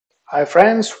Hi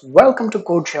friends, welcome to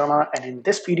Code Jana, and in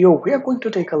this video we are going to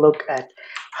take a look at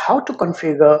how to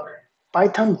configure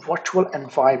Python virtual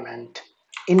environment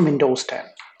in Windows 10.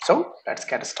 So let's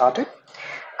get started.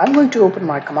 I'm going to open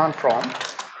my command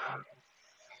prompt,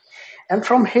 and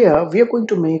from here we are going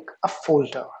to make a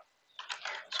folder.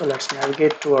 So let's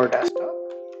navigate to our desktop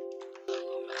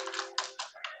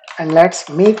and let's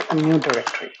make a new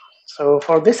directory. So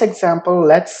for this example,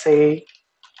 let's say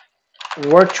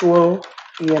virtual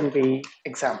env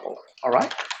example.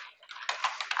 Alright,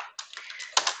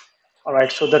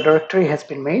 so the directory has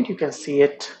been made. You can see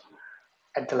it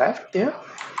at the left there.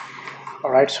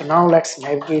 Alright, so now let's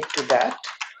navigate to that.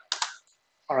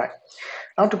 Alright,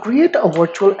 now to create a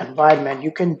virtual environment,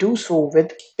 you can do so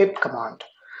with pip command,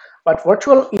 but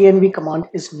virtual env command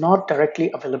is not directly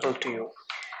available to you.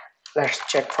 Let's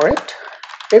check for it.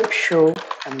 Pip show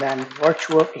and then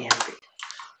virtual env.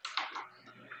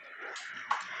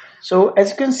 So as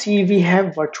you can see, we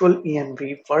have virtual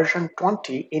env version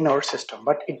 20 in our system,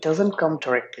 but it doesn't come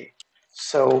directly.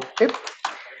 So pip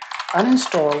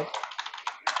uninstall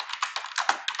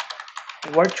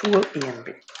virtual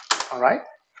env. Alright,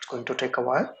 it's going to take a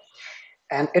while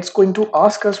and it's going to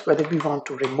ask us whether we want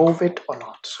to remove it or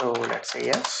not. So let's say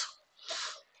yes.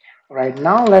 Right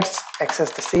now let's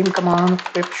access the same command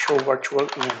pip show virtual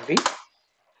env,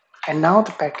 and now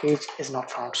the package is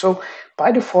not found. So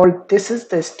by default this is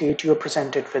the state you are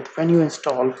presented with when you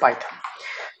install Python.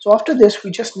 So after this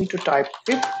we just need to type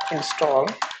pip install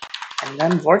and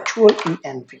then virtual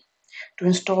env to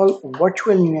install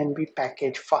virtual env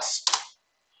package first.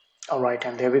 Alright,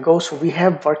 and there we go. So we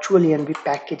have virtual env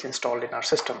package installed in our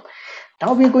system.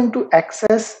 Now we are going to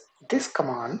access this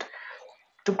command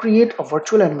to create a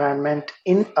virtual environment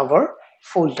in our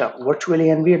folder virtual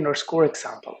env underscore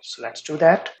example. So let's do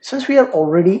that. Since we are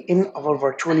already in our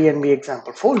virtual env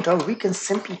example folder, we can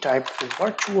simply type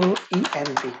virtual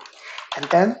env and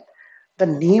then the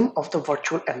name of the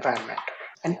virtual environment.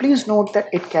 And please note that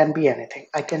it can be anything.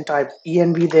 I can type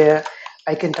env there,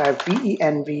 I can type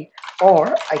venv,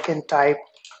 or I can type,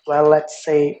 well, let's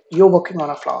say you're working on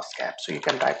a Flask app, so you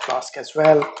can type Flask as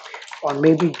well, or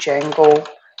maybe Django,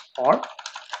 or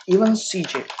even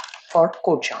CJ for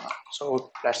Code Jana.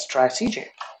 So let's try CJ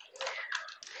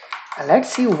and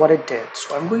let's see what it did.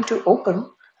 So I'm going to open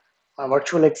my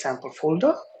virtual example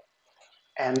folder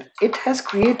and it has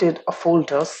created a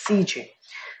folder CJ.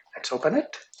 Let's open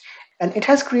it. And it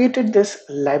has created this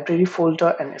library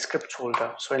folder and scripts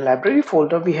folder. So in library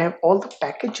folder, we have all the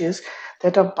packages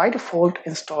that are by default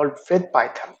installed with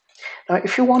Python. Now,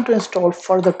 if you want to install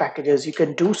further packages, you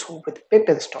can do so with pip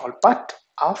install, but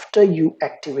after you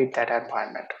activate that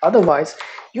environment. Otherwise,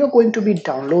 you're going to be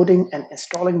downloading and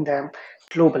installing them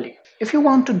globally. If you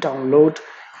want to download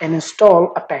and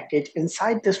install a package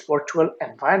inside this virtual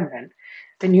environment,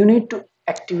 then you need to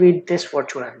activate this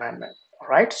virtual environment. All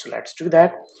right, so let's do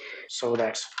that. So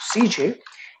that's CJ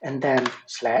and then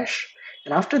slash,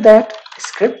 and after that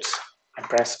scripts, and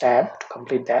press tab to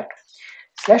complete that,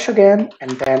 slash again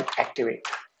and then activate.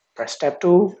 Press tab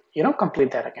to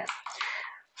complete that again.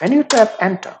 When you tap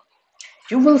enter,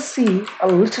 you will see a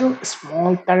little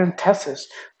small parenthesis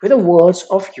with the words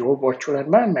of your virtual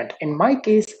environment. In my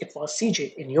case, it was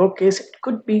CJ. In your case, it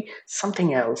could be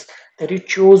something else that you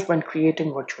chose when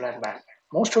creating virtual environment.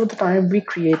 Most of the time, we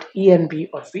create env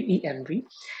or venv,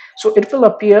 so it will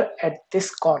appear at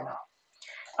this corner.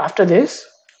 After this,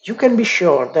 you can be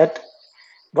sure that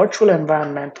virtual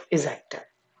environment is active.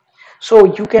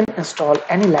 So you can install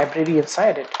any library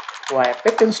inside it via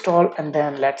pip install and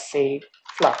then let's say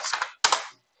Flask.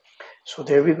 So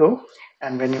there we go.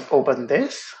 And when you open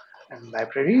this and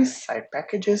libraries, side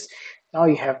packages, now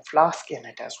you have Flask in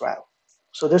it as well.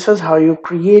 So this is how you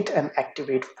create and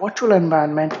activate virtual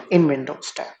environment in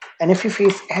Windows 10. And if you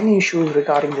face any issues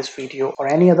regarding this video or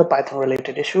any other Python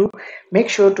related issue, make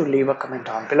sure to leave a comment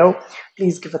down below.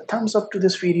 Please give a thumbs up to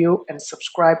this video and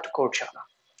subscribe to Code Jana.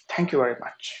 Thank you very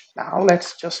much. Now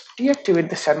let's just deactivate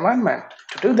this environment.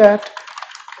 To do that,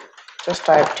 just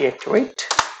type deactivate.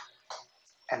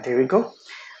 And there we go.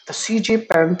 The CJ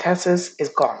parenthesis is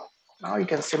gone. Now you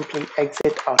can simply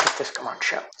exit out of this command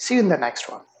shell. See you in the next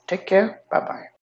one. Take care. Bye bye.